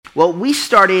Well, we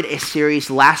started a series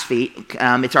last week.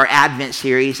 It's our Advent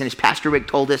series, and as Pastor Rick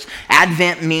told us,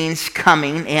 Advent means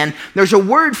coming, and there's a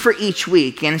word for each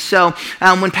week. And so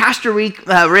when Pastor Rick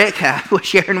was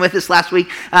sharing with us last week,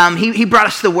 he brought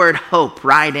us the word hope,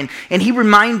 right? And he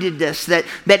reminded us that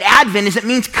Advent is, it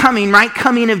means coming, right?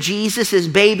 Coming of Jesus as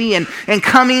baby, and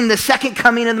coming, the second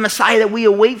coming of the Messiah that we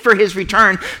await for his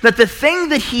return, that the thing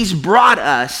that he's brought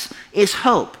us is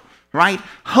hope. Right?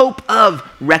 Hope of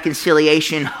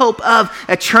reconciliation, hope of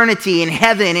eternity in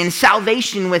heaven and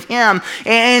salvation with him.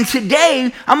 And today,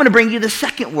 I'm going to bring you the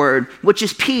second word, which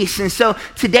is peace. And so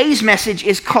today's message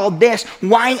is called this,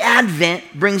 Why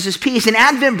Advent Brings Us Peace. And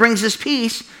Advent brings us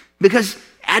peace because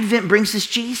Advent brings us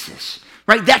Jesus.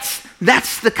 Right?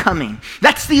 That's the coming.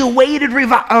 That's the awaited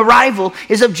arrival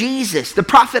is of Jesus. The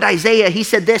prophet Isaiah, he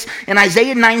said this in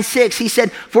Isaiah 9:6. He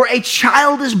said, "For a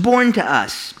child is born to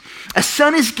us. A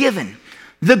son is given.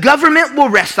 The government will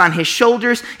rest on his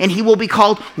shoulders, and he will be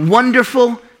called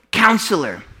Wonderful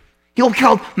Counselor. He will be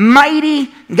called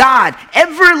Mighty God,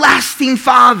 Everlasting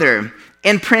Father,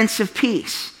 and Prince of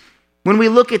Peace." When we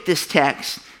look at this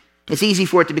text, it's easy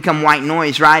for it to become white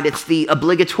noise, right? It's the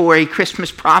obligatory Christmas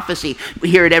prophecy. We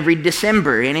hear it every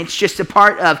December, and it's just a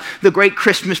part of the great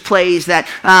Christmas plays that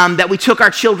we took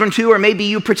our children to, or maybe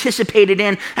you participated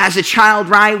in as a child,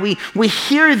 right? We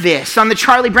hear this on the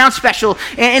Charlie Brown special,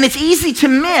 and it's easy to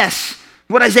miss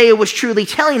what Isaiah was truly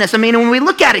telling us. I mean, when we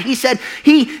look at it, he said,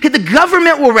 the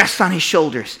government will rest on his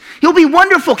shoulders. He'll be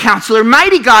Wonderful Counselor,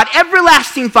 Mighty God,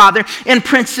 Everlasting Father, and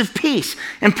Prince of Peace.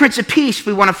 And Prince of Peace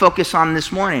we want to focus on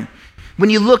this morning. When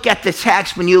you look at the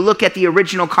text, when you look at the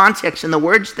original context and the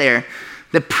words there,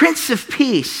 the Prince of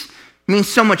Peace means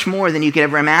so much more than you could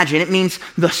ever imagine. It means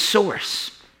the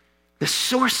source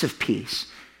of peace.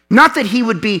 Not that he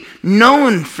would be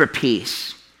known for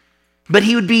peace, but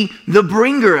he would be the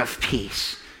bringer of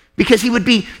peace, because he would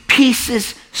be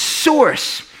peace's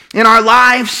source in our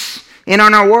lives and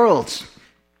in our worlds.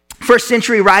 First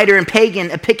century writer and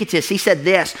pagan Epictetus, he said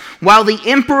this, "While the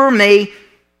emperor may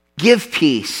give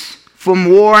peace from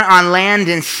war on land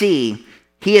and sea,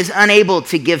 he is unable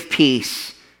to give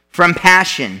peace from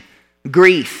passion,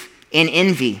 grief, and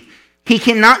envy. He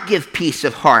cannot give peace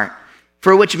of heart,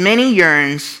 for which many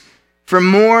yearns for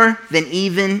more than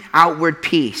even outward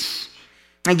peace."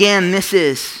 Again, this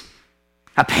is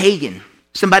a pagan,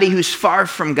 somebody who's far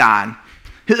from God,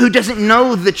 who doesn't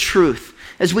know the truth,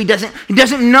 who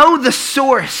doesn't know the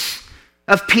source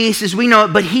of peace as we know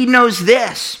it, but he knows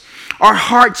this. Our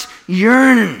hearts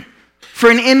yearn for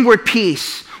an inward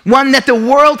peace, one that the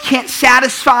world can't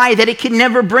satisfy, that it can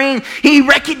never bring. He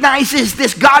recognizes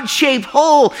this God-shaped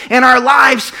hole in our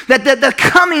lives that the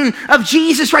coming of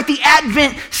Jesus, right, the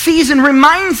Advent season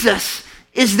reminds us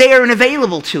is there and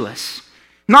available to us.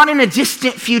 Not in a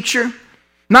distant future,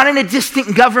 not in a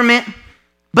distant government,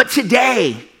 but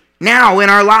today, now in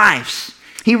our lives.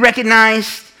 He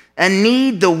recognized a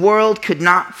need the world could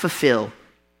not fulfill,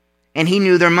 and he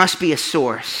knew there must be a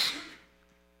source.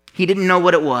 He didn't know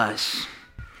what it was,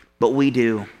 but we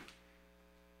do.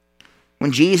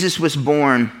 When Jesus was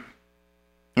born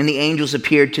and the angels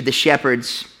appeared to the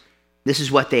shepherds, this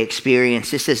is what they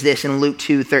experienced. It says this in Luke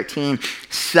 2:13,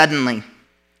 "Suddenly,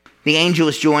 the angel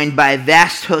was joined by a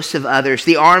vast host of others,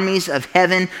 the armies of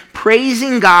heaven,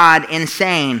 praising God and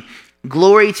saying,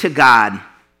 'Glory to God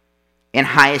in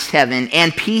highest heaven,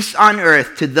 and peace on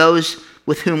earth to those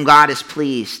with whom God is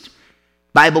pleased.'"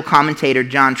 Bible commentator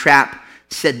John Trapp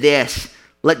said this,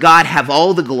 "Let God have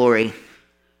all the glory,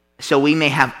 so we may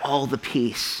have all the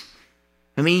peace."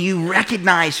 I mean, you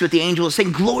recognize what the angel is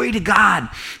saying. Glory to God.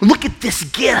 Look at this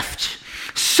gift.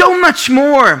 So much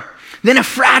more than a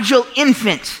fragile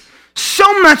infant.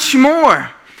 So much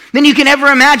more than you can ever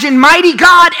imagine. Mighty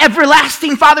God,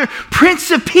 Everlasting Father,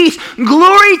 Prince of Peace.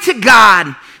 Glory to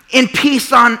God and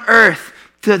peace on earth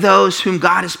to those whom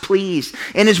God is pleased.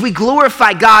 And as we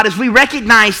glorify God, as we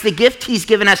recognize the gift he's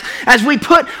given us, as we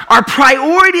put our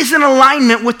priorities in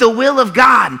alignment with the will of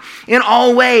God in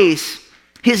all ways,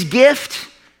 his gift,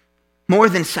 more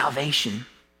than salvation.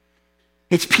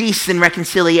 It's peace and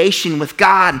reconciliation with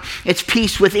God. It's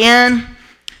peace within.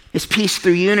 It's peace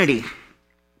through unity,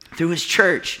 through his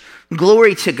church.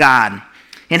 Glory to God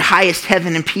in highest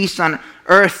heaven and peace on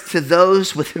earth to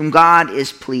those with whom God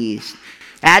is pleased.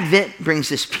 Advent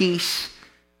brings us peace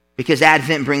because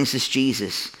Advent brings us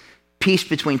Jesus. Peace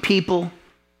between people,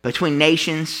 between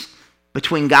nations,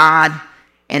 between God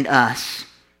and us.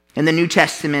 In the New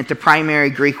Testament, the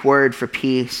primary Greek word for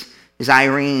peace is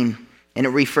eirene, and it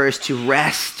refers to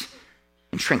rest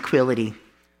and tranquility.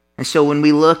 And so when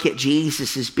we look at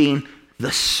Jesus as being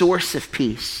the source of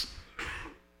peace,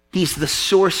 he's the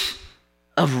source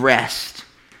of rest.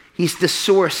 He's the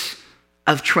source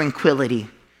of tranquility.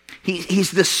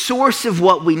 He's the source of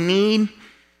what we need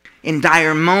in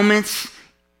dire moments,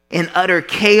 in utter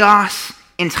chaos,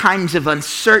 in times of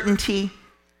uncertainty.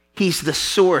 He's the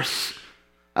source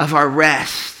of our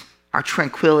rest, our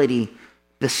tranquility,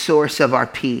 the source of our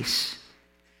peace.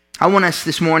 I want us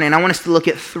to look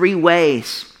at 3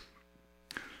 ways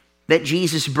that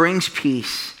Jesus brings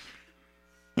peace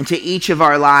into each of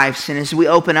our lives. And as we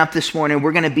open up this morning,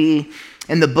 we're going to be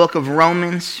in the book of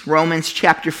Romans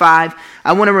chapter 5.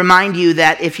 I want to remind you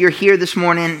that if you're here this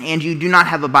morning and you do not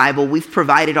have a Bible, we've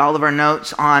provided all of our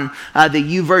notes on the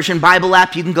YouVersion Bible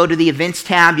app. You can go to the events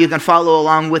tab. You can follow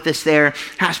along with us there. It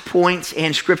has points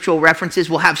and scriptural references.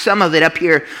 We'll have some of it up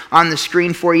here on the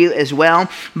screen for you as well.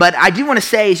 But I do want to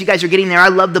say, as you guys are getting there, I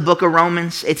love the book of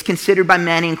Romans. It's considered by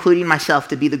many, including myself,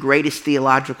 to be the greatest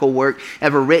theological work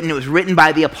ever written. It was written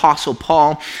by the Apostle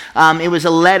Paul. It was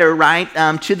a letter,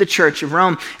 to the church of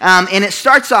Rome. And it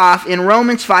starts off in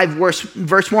Romans 5,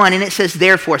 verse 1, and it says,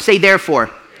 therefore. Say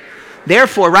therefore.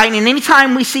 Therefore, right? And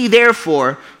anytime we see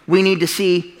therefore, we need to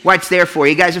see what it's there for.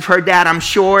 You guys have heard that, I'm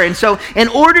sure. And so in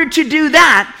order to do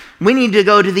that, we need to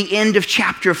go to the end of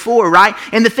chapter 4, right?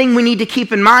 And the thing we need to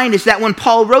keep in mind is that when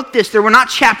Paul wrote this, there were not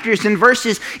chapters and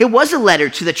verses. It was a letter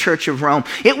to the church of Rome.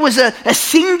 It was a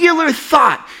singular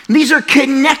thought. These are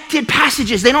connected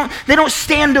passages. They don't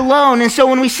stand alone. And so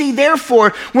when we see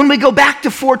therefore, when we go back to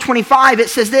 4:25, it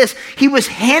says this: he was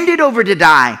handed over to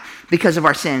die because of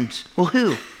our sins. Well,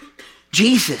 who?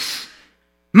 Jesus.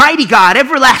 Mighty God,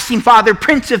 everlasting Father,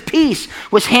 Prince of Peace,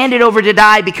 was handed over to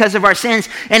die because of our sins,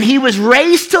 and he was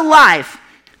raised to life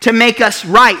to make us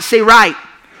right. Say right.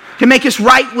 To make us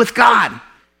right with God.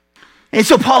 And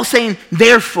so Paul's saying,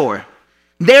 therefore,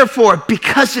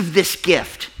 because of this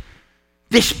gift,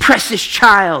 this precious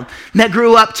child that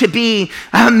grew up to be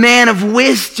a man of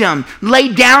wisdom,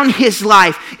 laid down his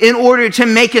life in order to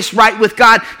make us right with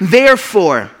God.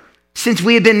 Therefore, since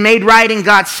we have been made right in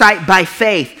God's sight by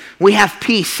faith, we have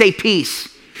peace. Say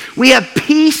peace. We have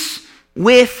peace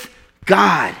with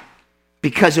God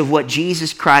because of what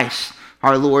Jesus Christ,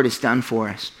 our Lord, has done for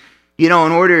us. You know,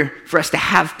 in order for us to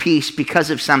have peace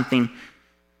because of something,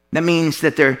 that means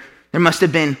that there must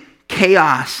have been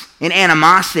chaos and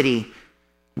animosity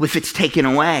if it's taken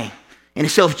away.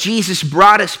 And so if Jesus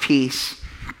brought us peace,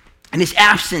 in his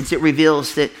absence, it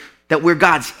reveals that we're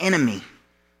God's enemy,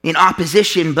 in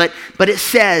opposition. But it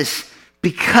says,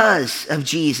 because of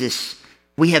Jesus,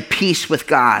 we have peace with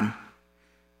God.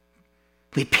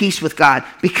 We have peace with God.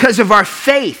 Because of our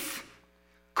faith,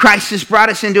 Christ has brought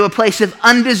us into a place of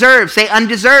undeserved, say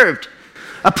undeserved,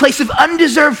 a place of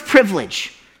undeserved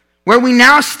privilege, where we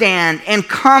now stand and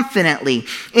confidently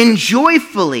and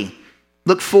joyfully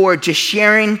look forward to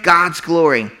sharing God's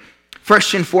glory.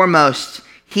 First and foremost,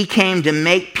 he came to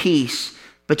make peace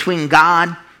between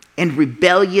God and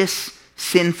rebellious,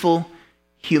 sinful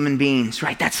human beings,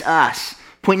 right? That's us.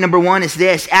 Point number 1 is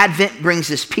this: Advent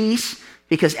brings us peace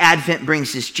because Advent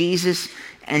brings us Jesus,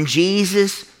 and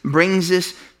Jesus brings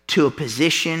us to a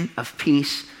position of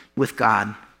peace with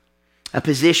God, a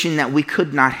position that we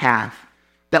could not have,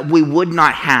 that we would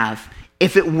not have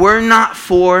if it were not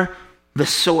for the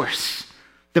source,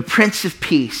 the Prince of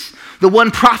Peace, the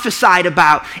one prophesied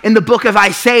about in the book of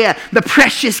Isaiah, the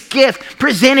precious gift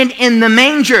presented in the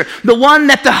manger, the one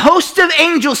that the host of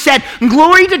angels said,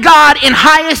 glory to God in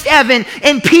highest heaven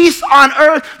and peace on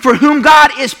earth for whom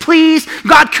God is pleased.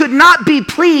 God could not be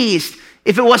pleased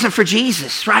if it wasn't for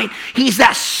Jesus, right? He's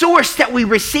that source that we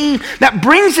receive that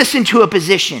brings us into a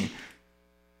position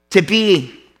to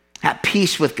be at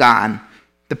peace with God.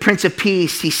 The Prince of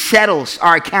Peace, he settles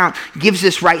our account, gives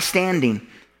us right standing.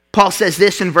 Paul says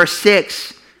this in verse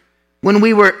 6, when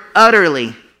we were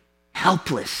utterly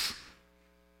helpless,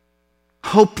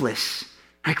 hopeless.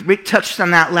 Rick touched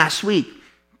on that last week.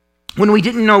 When we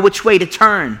didn't know which way to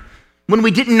turn, when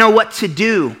we didn't know what to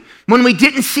do, when we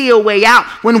didn't see a way out,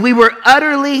 when we were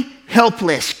utterly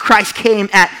helpless, Christ came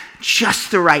at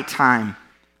just the right time.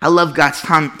 I love God's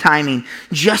timing.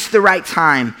 Just the right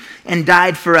time, and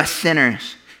died for us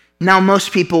sinners. Now,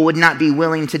 most people would not be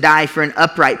willing to die for an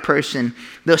upright person,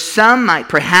 though some might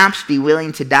perhaps be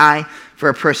willing to die for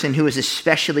a person who is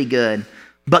especially good.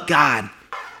 But God.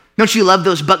 Don't you love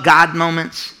those but God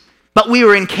moments? But we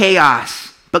were in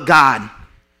chaos, but God.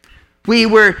 We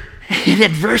were in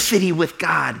adversity with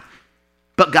God,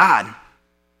 but God.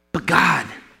 But God.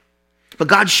 But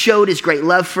God showed his great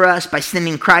love for us by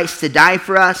sending Christ to die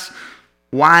for us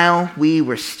while we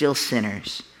were still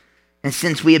sinners. And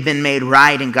since we have been made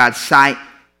right in God's sight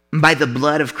by the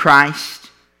blood of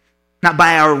Christ, not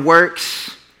by our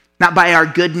works, not by our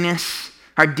goodness,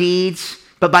 our deeds,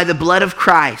 but by the blood of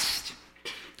Christ,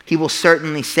 he will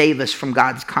certainly save us from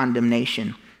God's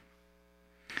condemnation.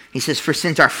 He says, for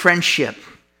since our friendship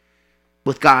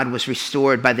with God was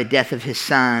restored by the death of his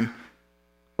Son,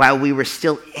 while we were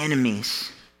still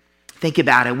enemies. Think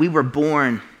about it. We were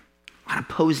born on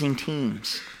opposing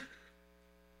teams,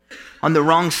 on the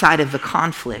wrong side of the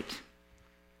conflict.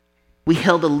 We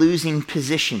held a losing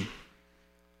position.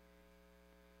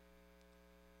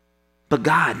 But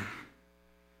God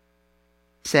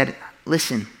said,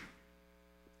 listen,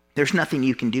 there's nothing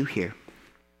you can do here.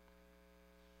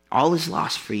 All is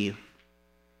lost for you.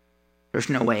 There's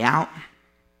no way out.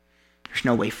 There's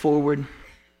no way forward.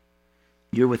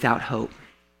 You're without hope.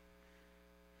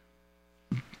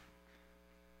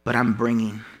 But I'm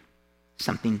bringing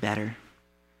something better.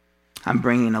 I'm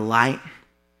bringing a light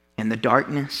in the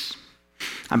darkness.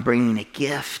 I'm bringing a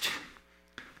gift.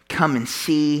 Come and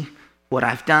see what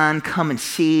I've done. Come and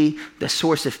see the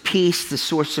source of peace, the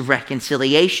source of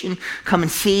reconciliation. Come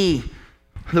and see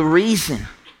the reason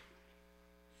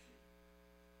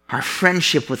our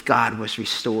friendship with God was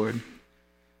restored.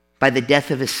 By the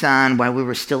death of his Son, while we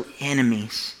were still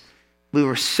enemies, we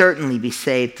will certainly be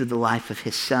saved through the life of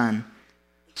his Son.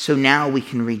 So now we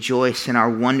can rejoice in our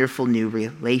wonderful new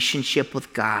relationship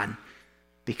with God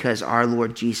because our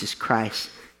Lord Jesus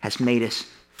Christ has made us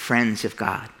friends of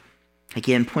God.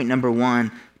 Again, point number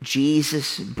one,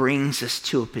 Jesus brings us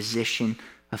to a position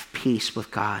of peace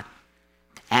with God.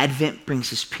 Advent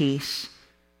brings us peace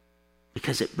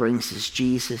because it brings us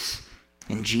Jesus,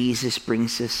 and Jesus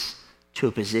brings us to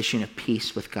a position of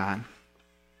peace with God.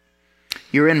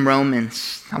 You're in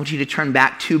Romans. I want you to turn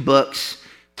back 2 books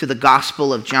to the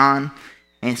Gospel of John.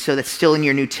 And so that's still in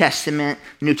your New Testament.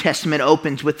 The New Testament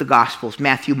opens with the Gospels,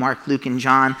 Matthew, Mark, Luke, and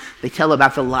John. They tell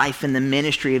about the life and the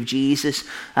ministry of Jesus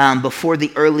before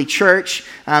the early church.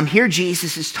 Here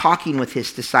Jesus is talking with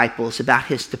his disciples about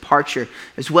his departure,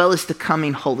 as well as the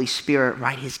coming Holy Spirit,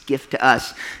 right, his gift to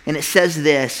us. And it says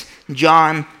this,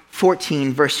 John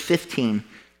 14, verse 15.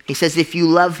 He says, if you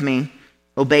love me,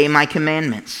 obey my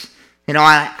commandments. And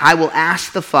I will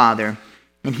ask the Father,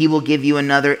 and he will give you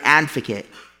another advocate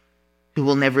who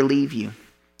will never leave you.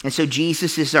 And so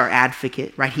Jesus is our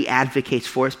advocate, right? He advocates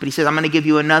for us, but he says, I'm going to give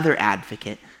you another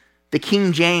advocate. The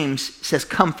King James says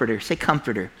comforter. Say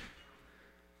comforter.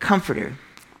 Comforter.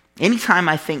 Anytime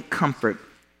I think comfort,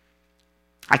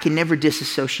 I can never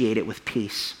disassociate it with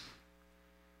peace.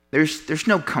 There's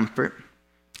no comfort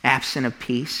absent of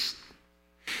peace.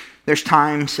 There's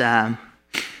times I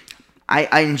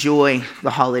enjoy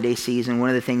the holiday season. One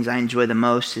of the things I enjoy the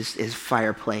most is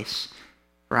fireplace,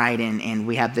 right? And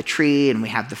we have the tree and we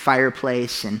have the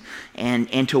fireplace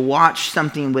and to watch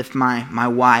something with my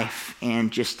wife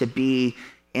and just to be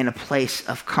in a place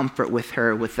of comfort with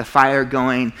her, with the fire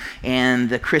going and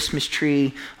the Christmas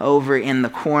tree over in the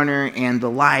corner and the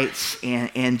lights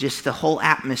and just the whole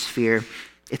atmosphere.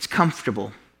 It's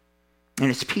comfortable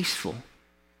and it's peaceful.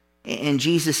 And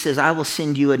Jesus says, I will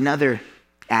send you another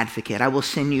advocate. I will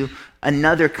send you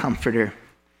another comforter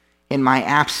in my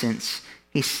absence.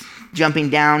 He's jumping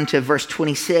down to verse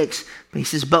 26, but he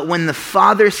says, but when the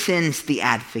Father sends the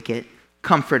advocate,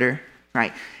 comforter,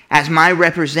 right, as my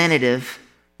representative,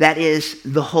 that is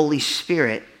the Holy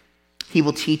Spirit, he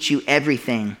will teach you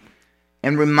everything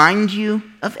and remind you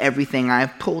of everything I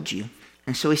have told you.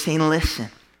 And so he's saying, listen,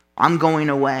 I'm going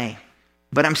away,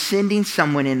 but I'm sending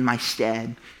someone in my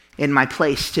stead, in my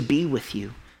place to be with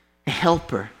you, a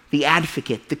helper, the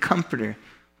advocate, the comforter,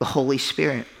 the Holy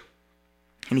Spirit.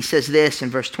 And he says this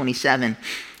in verse 27,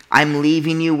 I'm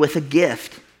leaving you with a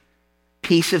gift,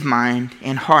 peace of mind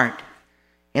and heart.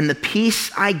 And the peace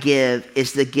I give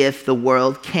is the gift the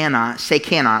world cannot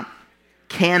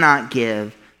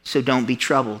give, so don't be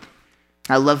troubled.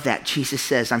 I love that. Jesus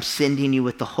says, I'm sending you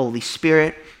with the Holy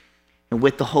Spirit, and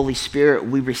with the Holy Spirit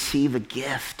we receive a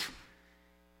gift,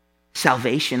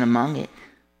 salvation among it,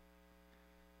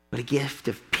 but a gift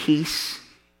of peace,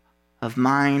 of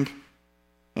mind,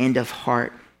 and of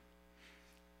heart.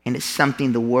 And it's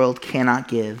something the world cannot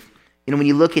give. You know, when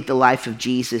you look at the life of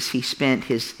Jesus, he spent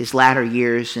his latter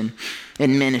years in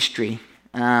ministry.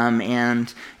 And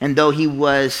though he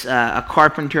was a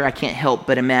carpenter, I can't help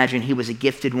but imagine he was a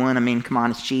gifted one. I mean, come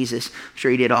on, it's Jesus. I'm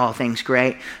sure he did all things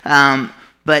great.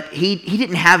 But he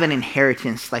didn't have an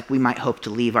inheritance like we might hope to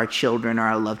leave our children or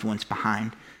our loved ones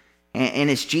behind.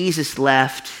 And as Jesus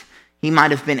left, he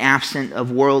might have been absent of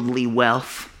worldly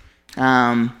wealth,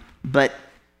 but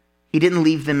he didn't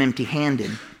leave them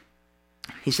empty-handed.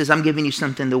 He says, I'm giving you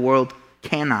something the world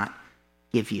cannot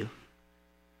give you.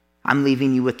 I'm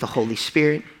leaving you with the Holy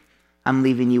Spirit. I'm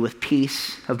leaving you with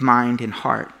peace of mind and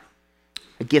heart.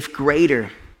 A gift greater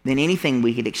than anything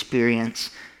we could experience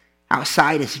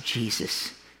outside of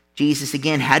Jesus. Jesus,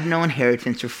 again, had no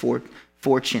inheritance or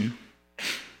fortune,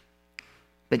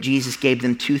 but Jesus gave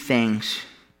them two things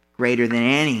greater than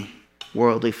any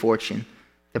worldly fortune: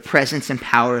 the presence and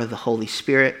power of the Holy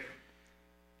Spirit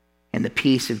and the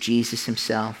peace of Jesus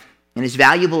himself. And as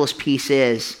valuable as peace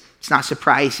is, it's not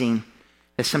surprising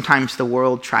that sometimes the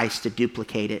world tries to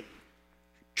duplicate it,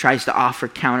 tries to offer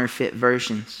counterfeit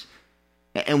versions.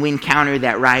 And we encounter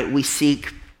that, right? We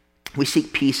seek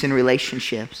peace in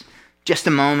relationships. Just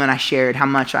a moment I shared how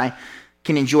much I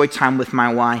can enjoy time with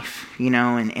my wife,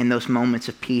 and those moments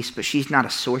of peace, but she's not a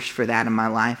source for that in my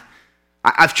life.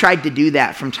 I've tried to do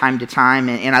that from time to time,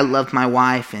 and I love my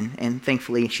wife, and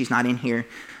thankfully she's not in here,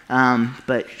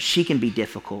 but she can be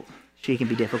difficult. She can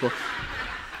be difficult.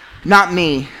 Not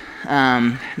me,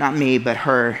 but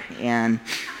her. And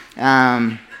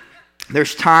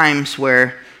there's times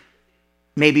where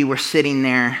maybe we're sitting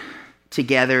there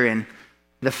together and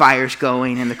the fire's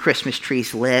going and the Christmas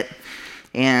tree's lit,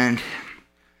 and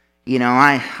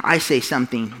I say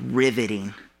something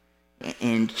riveting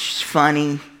and just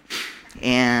funny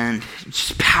and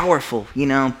just powerful,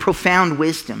 profound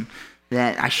wisdom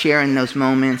that I share in those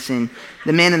moments. And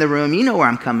the men in the room, you know where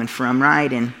I'm coming from,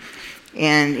 right?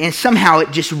 And somehow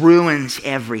it just ruins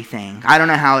everything. I don't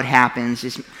know how it happens.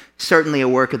 It's certainly a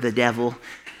work of the devil.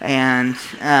 And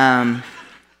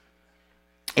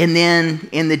then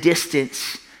in the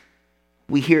distance,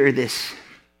 we hear this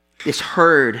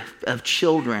herd of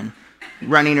children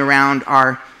running around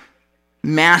our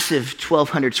massive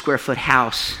 1,200 square foot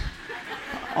house,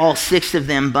 all 6 of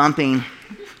them bumping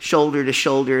shoulder to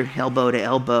shoulder, elbow to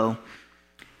elbow.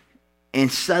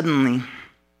 And suddenly,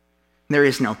 there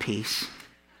is no peace.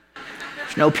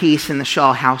 There's no peace in the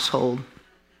Shaw household.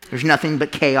 There's nothing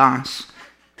but chaos.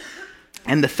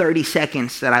 And the 30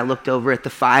 seconds that I looked over at the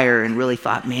fire and really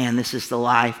thought, man, this is the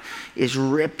life, is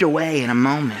ripped away in a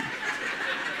moment.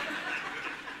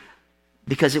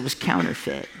 Because it was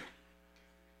counterfeit.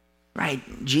 Right?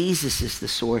 Jesus is the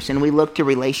source. And we look to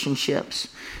relationships.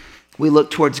 We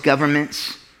look towards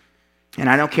governments. And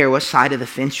I don't care what side of the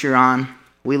fence you're on.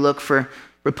 We look for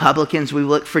Republicans. We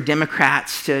look for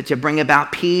Democrats to bring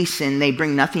about peace, and they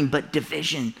bring nothing but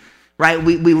division. Right?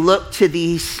 We look to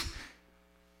these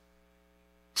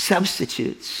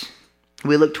substitutes.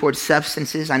 We look towards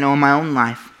substances. I know in my own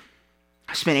life,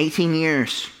 I spent 18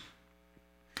 years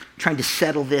trying to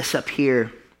settle this up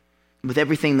here with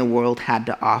everything the world had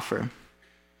to offer.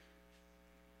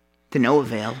 To no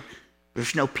avail.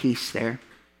 There's no peace there.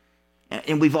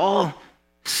 And we've all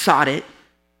sought it,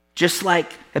 just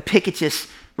like Epictetus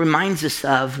reminds us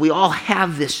of. We all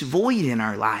have this void in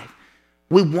our life.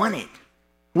 We want it.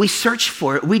 We search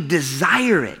for it. We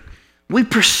desire it. We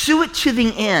pursue it to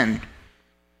the end.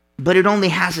 But it only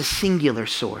has a singular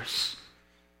source.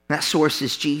 That source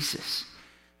is Jesus.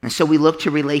 And so we look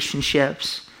to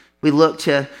relationships. We look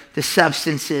to the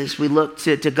substances. We look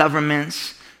to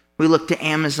governments. We look to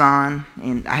Amazon.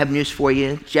 And I have news for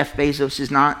you. Jeff Bezos is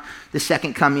not the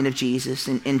second coming of Jesus.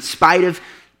 And in spite of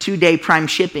 2-day prime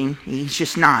shipping, he's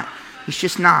just not. He's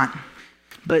just not.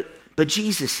 But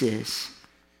Jesus is.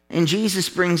 And Jesus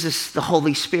brings us the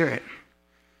Holy Spirit.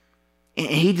 And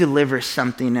he delivers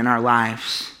something in our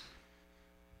lives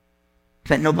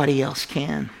that nobody else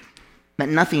can, that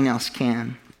nothing else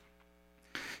can.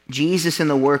 Jesus and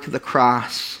the work of the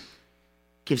cross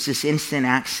gives us instant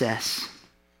access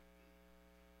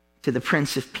to the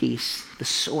Prince of Peace, the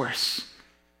source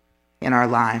in our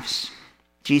lives.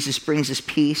 Jesus brings us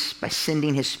peace by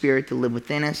sending his Spirit to live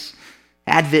within us.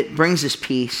 Advent brings us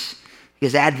peace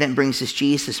because Advent brings us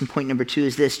Jesus. And point number 2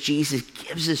 is this: Jesus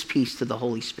gives us peace to the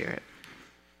Holy Spirit.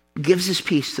 Gives us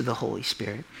peace to the Holy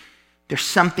Spirit. There's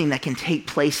something that can take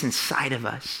place inside of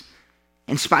us,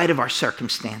 in spite of our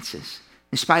circumstances,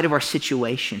 in spite of our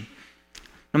situation,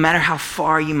 no matter how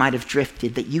far you might have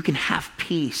drifted, that you can have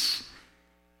peace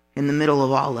in the middle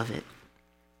of all of it.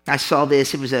 I saw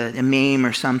this, it was a meme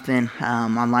or something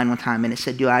online one time, and it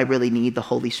said, do I really need the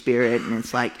Holy Spirit? And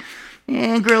it's like,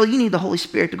 girl, you need the Holy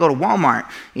Spirit to go to Walmart.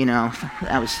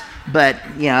 That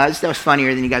was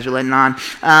funnier than you guys were letting on.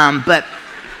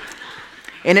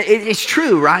 And it's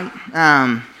true, right?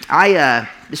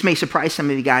 This may surprise some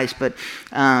of you guys, but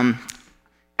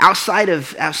outside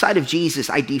of Jesus,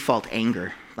 I default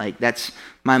anger. Like, that's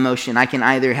my emotion. I can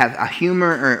either have a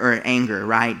humor or anger,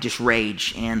 right? Just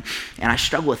rage, and I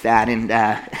struggle with that. And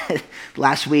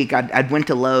last week I went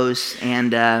to Lowe's,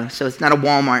 and so it's not a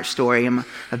Walmart story.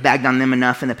 I've bagged on them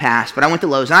enough in the past, but I went to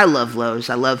Lowe's, and I love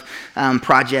Lowe's. I love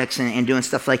projects and doing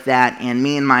stuff like that. And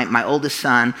me and my oldest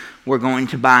son were going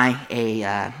to buy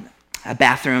a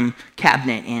bathroom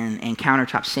cabinet and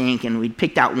countertop sink, and we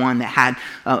picked out one that had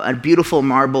a beautiful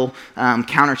marble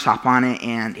countertop on it,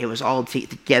 and it was all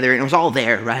together, and it was all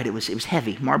there, right? It was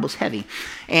heavy. Marble's heavy.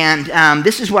 And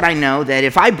this is what I know, that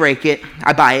if I break it,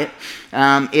 I buy it.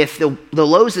 If the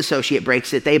Lowe's associate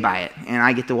breaks it, they buy it, and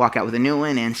I get to walk out with a new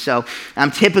one. And so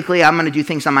typically I'm going to do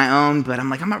things on my own, but I'm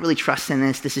like, I'm not really trusting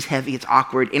this. This is heavy, it's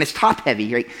awkward, and it's top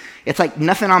heavy, right? It's like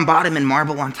nothing on bottom and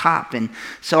marble on top. And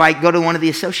so I go to one of the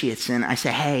associates and I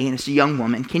say, hey, and it's a young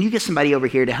woman, can you get somebody over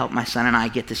here to help my son and I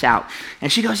get this out?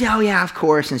 And she goes, yeah, oh yeah, of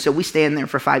course. And so we stand there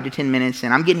for 5 to 10 minutes,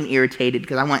 and I'm getting irritated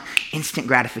because I want instant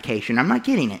gratification. I'm not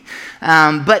getting it.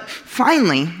 But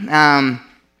finally,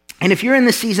 and if you're in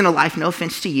this season of life, no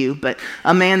offense to you, but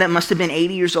a man that must have been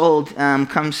 80 years old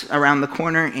comes around the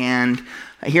corner, and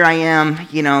here I am,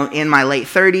 in my late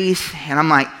 30s, and I'm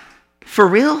like, for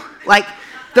real? Like,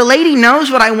 the lady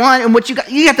knows what I want, and what you got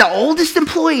the oldest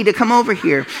employee to come over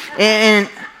here, and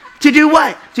to do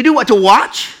what? To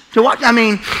watch? I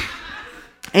mean,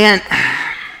 and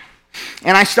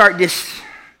I start just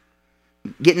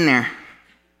getting there,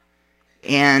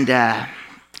 and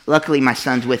luckily my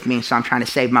son's with me, so I'm trying to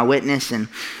save my witness, and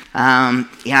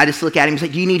I just look at him and say,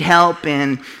 do you need help?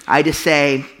 And I just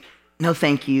say, no,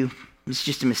 thank you. It's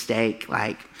just a mistake.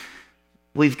 Like,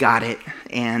 we've got it,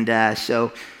 and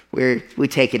so we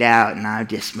take it out, and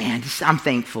I'm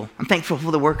thankful. I'm thankful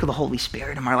for the work of the Holy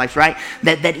Spirit in my life, right?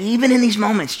 That even in these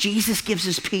moments, Jesus gives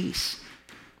us peace.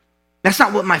 That's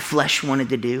not what my flesh wanted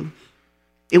to do.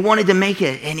 It wanted to make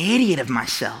an idiot of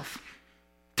myself,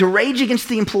 to rage against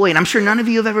the employee. And I'm sure none of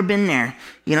you have ever been there,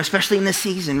 especially in this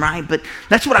season, right? But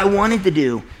that's what I wanted to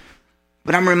do.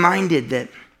 But I'm reminded that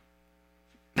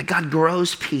God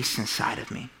grows peace inside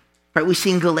of me. Right, we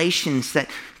see in Galatians that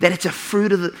it's a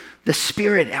fruit of the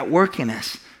Spirit at work in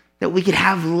us, that we could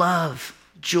have love,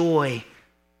 joy,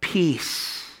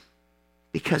 peace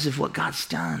because of what God's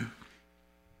done.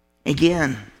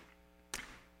 Again,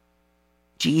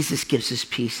 Jesus gives us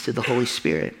peace through the Holy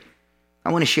Spirit.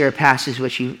 I want to share a passage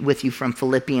with you from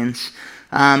Philippians.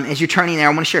 As you're turning there,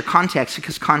 I want to share context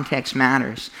because context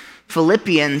matters.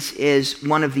 Philippians is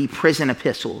one of the prison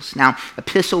epistles. Now,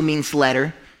 epistle means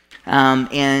letter.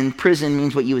 And prison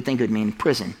means what you would think it would mean,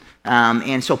 prison.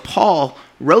 And so Paul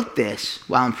wrote this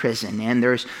while in prison. And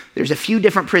there's a few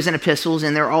different prison epistles,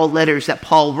 and they're all letters that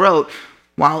Paul wrote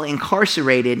while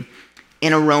incarcerated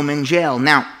in a Roman jail.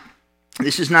 Now,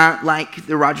 this is not like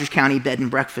the Rogers County bed and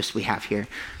breakfast we have here.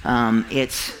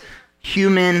 It's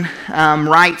human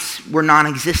rights were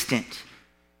non-existent.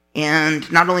 And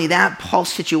not only that,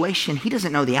 Paul's situation, he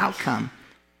doesn't know the outcome.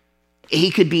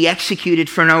 He could be executed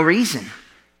for no reason.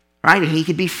 Right? He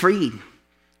could be freed.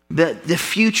 The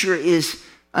future is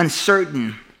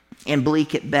uncertain and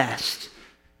bleak at best.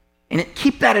 And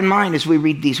keep that in mind as we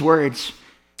read these words.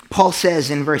 Paul says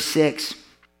in verse 6,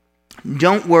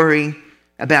 don't worry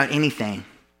about anything.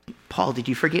 Paul, did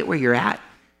you forget where you're at?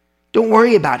 Don't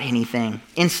worry about anything.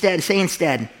 Instead,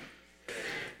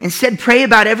 pray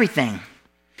about everything.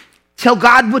 Tell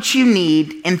God what you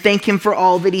need and thank him for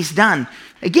all that he's done.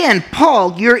 Again,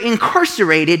 Paul, you're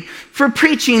incarcerated for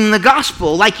preaching the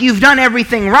gospel like you've done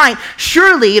everything right.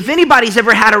 Surely, if anybody's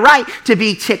ever had a right to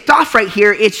be ticked off right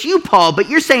here, it's you, Paul. But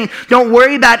you're saying, don't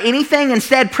worry about anything.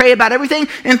 Instead, pray about everything.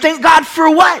 And thank God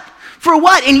for what? For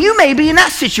what? And you may be in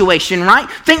that situation, right?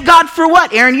 Thank God for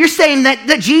what, Aaron? You're saying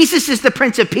that Jesus is the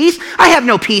Prince of Peace. I have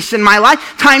no peace in my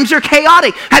life. Times are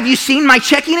chaotic. Have you seen my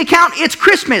checking account? It's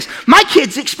Christmas. My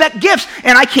kids expect gifts,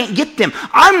 and I can't get them.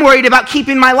 I'm worried about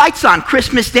keeping my lights on.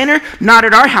 Christmas dinner, not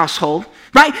at our household,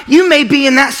 right? You may be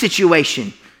in that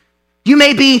situation. You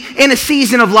may be in a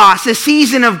season of loss, a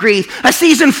season of grief, a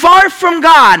season far from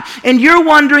God, and you're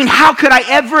wondering, how could I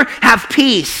ever have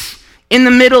peace in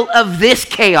the middle of this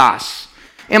chaos?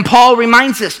 And Paul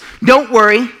reminds us, don't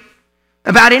worry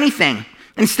about anything.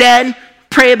 Instead,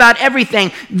 pray about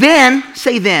everything. Then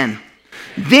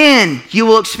you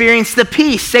will experience the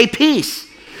peace. Say peace.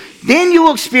 Then you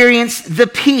will experience the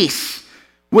peace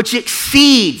which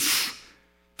exceeds,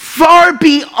 far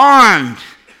beyond,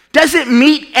 doesn't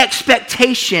meet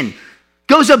expectation,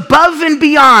 goes above and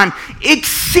beyond,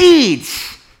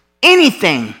 exceeds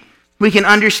anything we can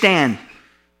understand.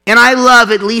 And I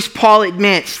love, at least Paul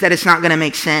admits that it's not going to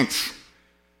make sense.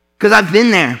 Because I've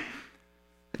been there.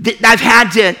 I've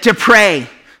had to pray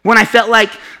when I felt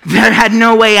like there had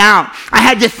no way out. I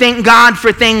had to thank God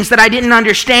for things that I didn't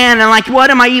understand. And like, what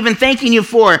am I even thanking you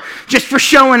for? Just for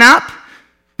showing up?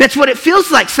 That's what it feels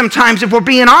like sometimes if we're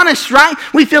being honest, right?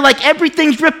 We feel like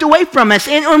everything's ripped away from us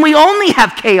and we only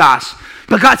have chaos.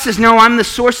 But God says, no, I'm the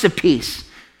source of peace.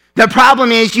 The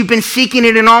problem is you've been seeking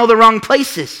it in all the wrong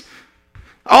places.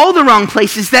 all the wrong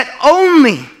places, that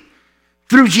only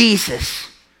through Jesus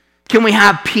can we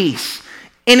have peace.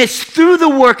 And it's through the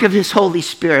work of his Holy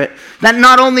Spirit that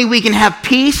not only we can have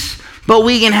peace, but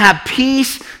we can have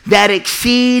peace that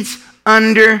exceeds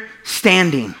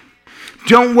understanding.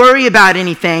 Don't worry about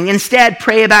anything. Instead,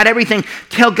 pray about everything.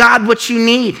 Tell God what you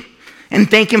need and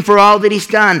thank him for all that he's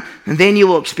done. And then you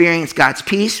will experience God's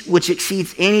peace, which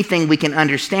exceeds anything we can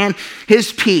understand.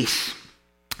 His peace.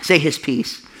 Say his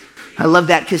peace. I love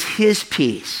that, because his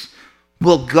peace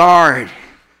will guard,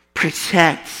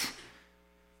 protect,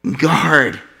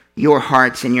 guard your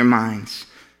hearts and your minds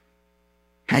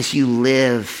as you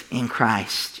live in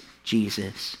Christ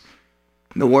Jesus.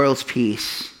 The world's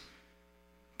peace,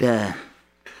 the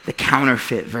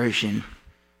counterfeit version,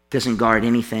 doesn't guard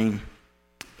anything.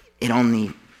 It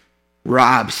only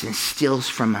robs and steals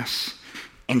from us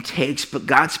and takes. But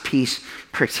God's peace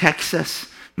protects us,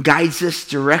 guides us,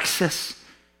 directs us,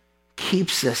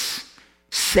 keeps us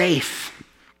safe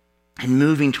and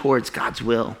moving towards God's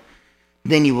will.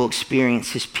 Then you will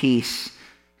experience his peace,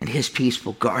 and his peace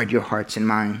will guard your hearts and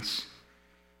minds.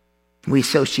 We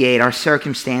associate our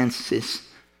circumstances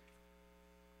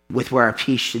with where our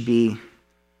peace should be,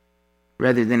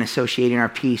 rather than associating our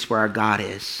peace where our God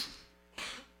is.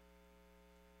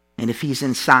 And if he's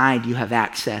inside, you have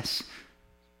access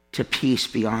to peace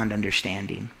beyond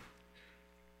understanding.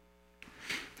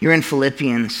 You're in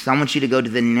Philippians. I want you to go to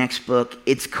the next book.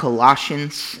 It's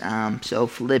Colossians. So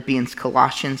Philippians,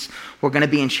 Colossians. We're going to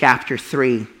be in chapter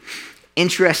 3.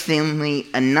 Interestingly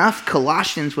enough,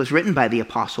 Colossians was written by the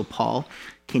Apostle Paul.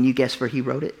 Can you guess where he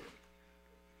wrote it?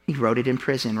 He wrote it in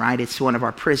prison, right? It's one of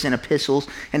our prison epistles.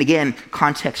 And again,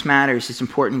 context matters. It's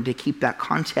important to keep that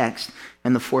context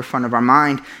in the forefront of our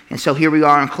mind. And so here we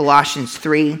are in Colossians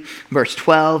 3, verse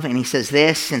 12. And he says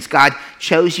this: since God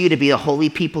chose you to be a holy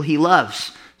people he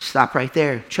loves. Stop right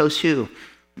there. Chose who?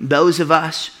 Those of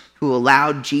us who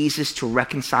allowed Jesus to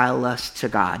reconcile us to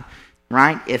God,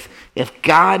 right? If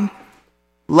God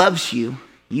loves you,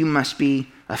 you must be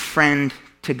a friend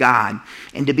to God.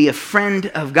 And to be a friend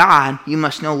of God, you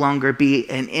must no longer be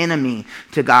an enemy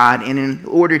to God. And in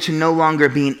order to no longer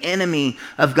be an enemy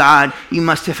of God, you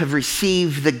must have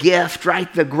received the gift,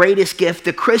 right? The greatest gift,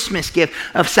 the Christmas gift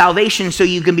of salvation, so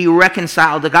you can be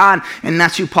reconciled to God. And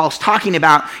that's who Paul's talking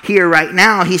about here right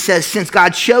now. He says, since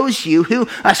God chose you, who?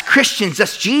 Us Christians,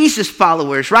 us Jesus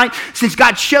followers, right? Since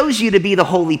God chose you to be the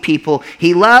holy people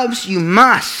he loves, you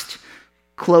must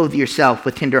clothe yourself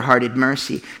with tender-hearted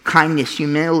mercy, kindness,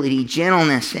 humility,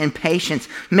 gentleness, and patience.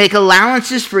 Make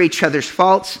allowances for each other's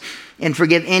faults and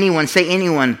forgive anyone. Say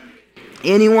anyone.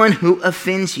 Anyone who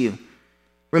offends you.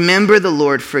 Remember, the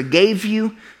Lord forgave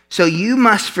you, so you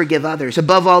must forgive others.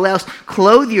 Above all else,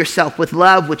 clothe yourself with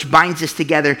love, which binds us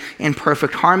together in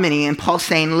perfect harmony. And Paul's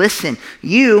saying, listen,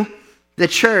 you, the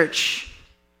church,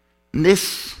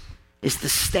 this is the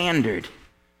standard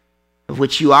of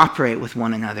which you operate with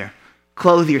one another.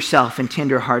 Clothe yourself in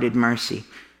tender-hearted mercy.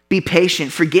 Be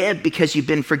patient. Forgive because you've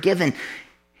been forgiven.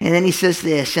 And then he says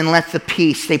this, and let the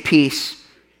peace, say peace.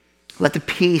 Let the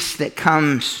peace that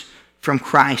comes from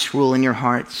Christ rule in your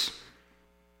hearts.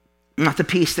 Not the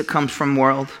peace that comes from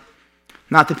world.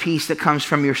 Not the peace that comes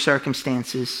from your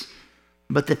circumstances.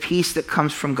 But the peace that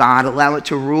comes from God. Allow it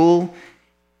to rule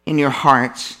in your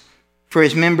hearts. For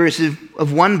as members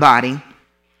of one body,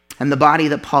 and the body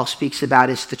that Paul speaks about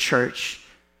is the church.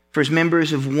 For as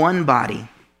members of one body,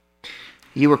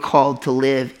 you are called to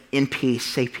live in peace.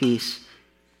 Say peace.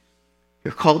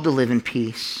 You're called to live in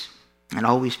peace and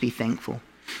always be thankful.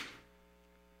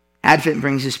 Advent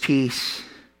brings us peace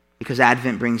because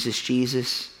Advent brings us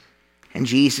Jesus. And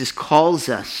Jesus calls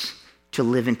us to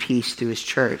live in peace through his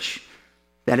church.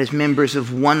 That is members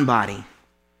of one body.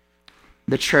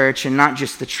 The church, and not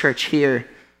just the church here,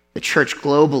 the church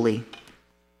globally.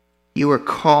 You are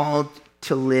called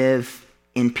to live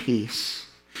in peace.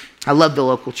 I love the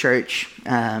local church.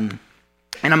 And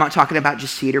I'm not talking about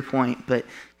just Cedar Point, but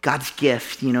God's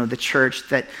gift, the church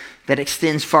that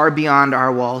extends far beyond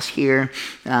our walls here,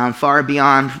 far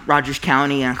beyond Rogers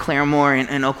County and Claremore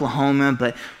and Oklahoma,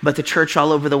 but the church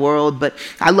all over the world. But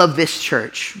I love this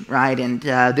church, right? And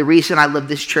the reason I love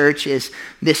this church is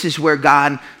this is where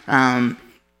God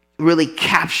really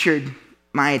captured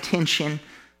my attention.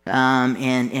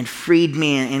 And freed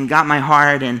me and got my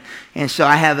heart. And so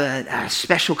I have a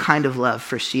special kind of love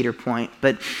for Cedar Point.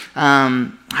 But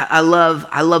I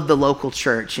love the local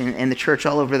church and the church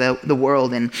all over the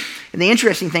world. And the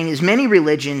interesting thing is many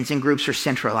religions and groups are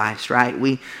centralized, right?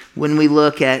 We when we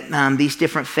look at these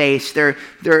different faiths,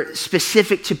 they're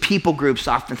specific to people groups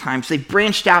oftentimes. They've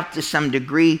branched out to some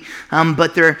degree,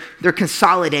 but they're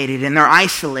consolidated and they're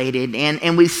isolated.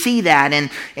 And we see that, and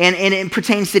it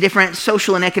pertains to different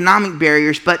social and economic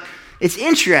barriers. But it's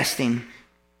interesting.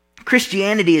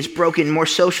 Christianity has broken more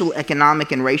social,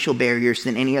 economic, and racial barriers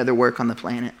than any other work on the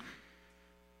planet.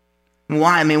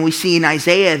 Why? I mean, we see in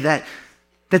Isaiah that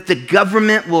the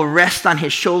government will rest on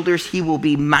his shoulders. He will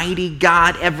be mighty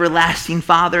God, everlasting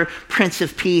Father, Prince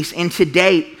of Peace. And to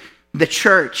date, the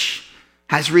church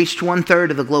has reached 1/3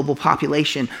 of the global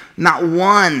population. Not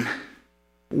one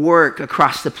work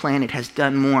across the planet has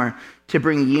done more to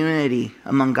bring unity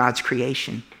among God's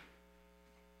creation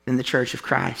than the Church of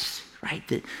Christ, right?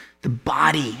 The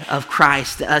body of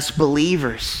Christ, us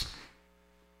believers.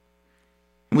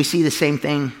 And we see the same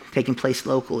thing taking place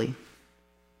locally.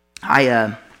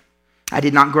 I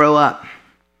did not grow up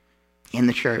in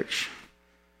the church.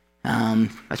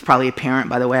 That's probably apparent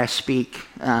by the way I speak.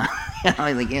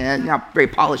 Not very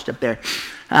polished up there.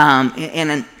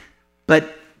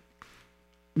 But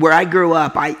where I grew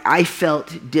up, I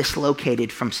felt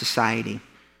dislocated from society.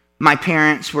 My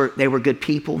parents were good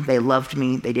people. They loved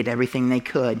me. They did everything they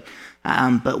could.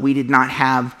 But we did not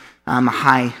have a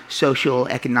high social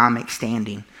economic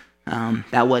standing.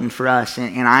 That wasn't for us.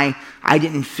 And I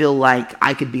didn't feel like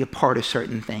I could be a part of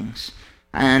certain things.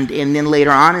 And then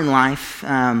later on in life,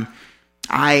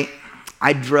 I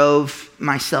drove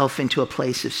myself into a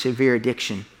place of severe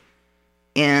addiction.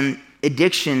 And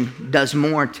addiction does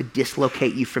more to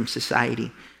dislocate you from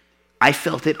society. I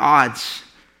felt at odds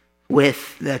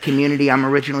with the community I'm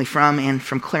originally from and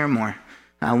from Claremore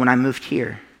when I moved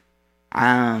here.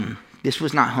 This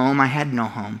was not home. I had no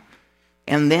home.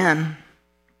 And then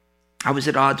I was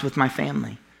at odds with my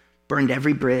family, burned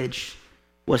every bridge,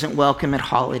 wasn't welcome at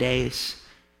holidays,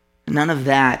 none of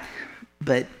that,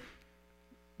 but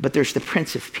there's the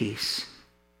Prince of Peace,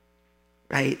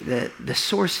 right? The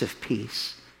source of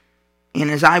peace.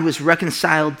 And as I was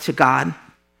reconciled to God,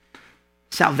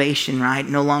 salvation, right?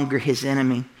 No longer his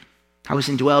enemy. I was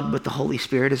indwelled with the Holy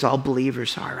Spirit, as all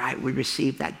believers are, right? We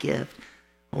receive that gift.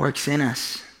 It works in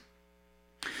us.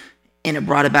 And it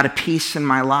brought about a peace in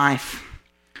my life.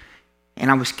 And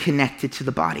I was connected to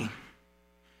the body.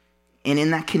 And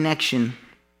in that connection,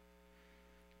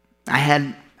 I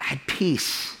had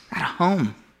peace. I had a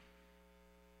home.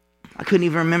 I couldn't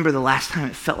even remember the last time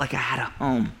it felt like I had a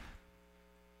home.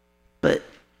 But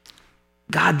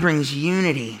God brings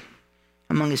unity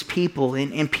among his people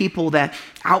and people that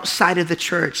outside of the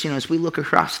church, as we look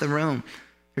across the room,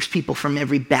 there's people from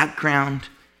every background,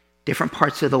 different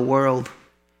parts of the world.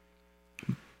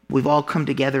 We've all come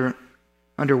together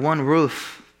under one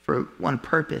roof for one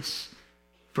purpose,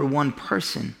 for one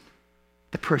person,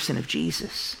 the person of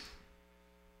Jesus.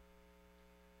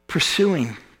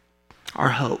 Pursuing our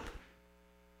hope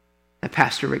that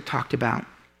Pastor Rick talked about,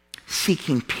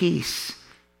 seeking peace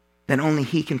that only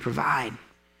he can provide.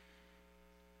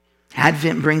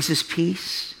 Advent brings us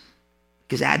peace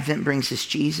because Advent brings us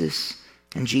Jesus,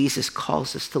 and Jesus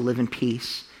calls us to live in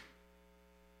peace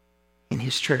in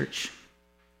his church.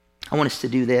 I want us to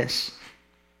do this.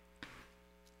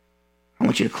 I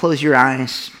want you to close your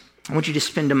eyes. I want you to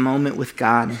spend a moment with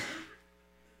God.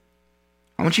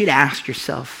 I want you to ask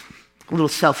yourself a little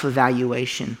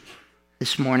self-evaluation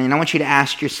this morning. I want you to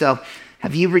ask yourself,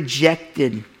 have you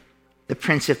rejected the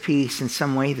Prince of Peace in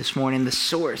some way this morning, the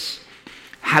source?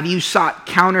 Have you sought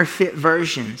counterfeit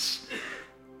versions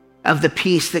of the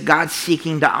peace that God's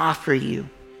seeking to offer you?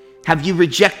 Have you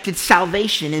rejected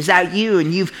salvation? Is that you?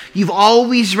 And you've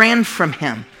always ran from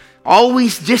him,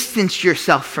 always distanced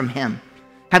yourself from him.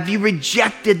 Have you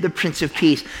rejected the Prince of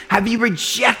Peace? Have you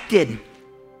rejected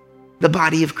the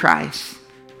body of Christ?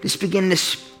 Just begin to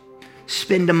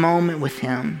spend a moment with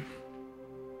him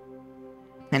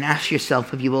and ask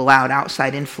yourself, have you allowed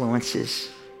outside influences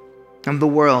of the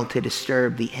world to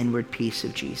disturb the inward peace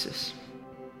of Jesus?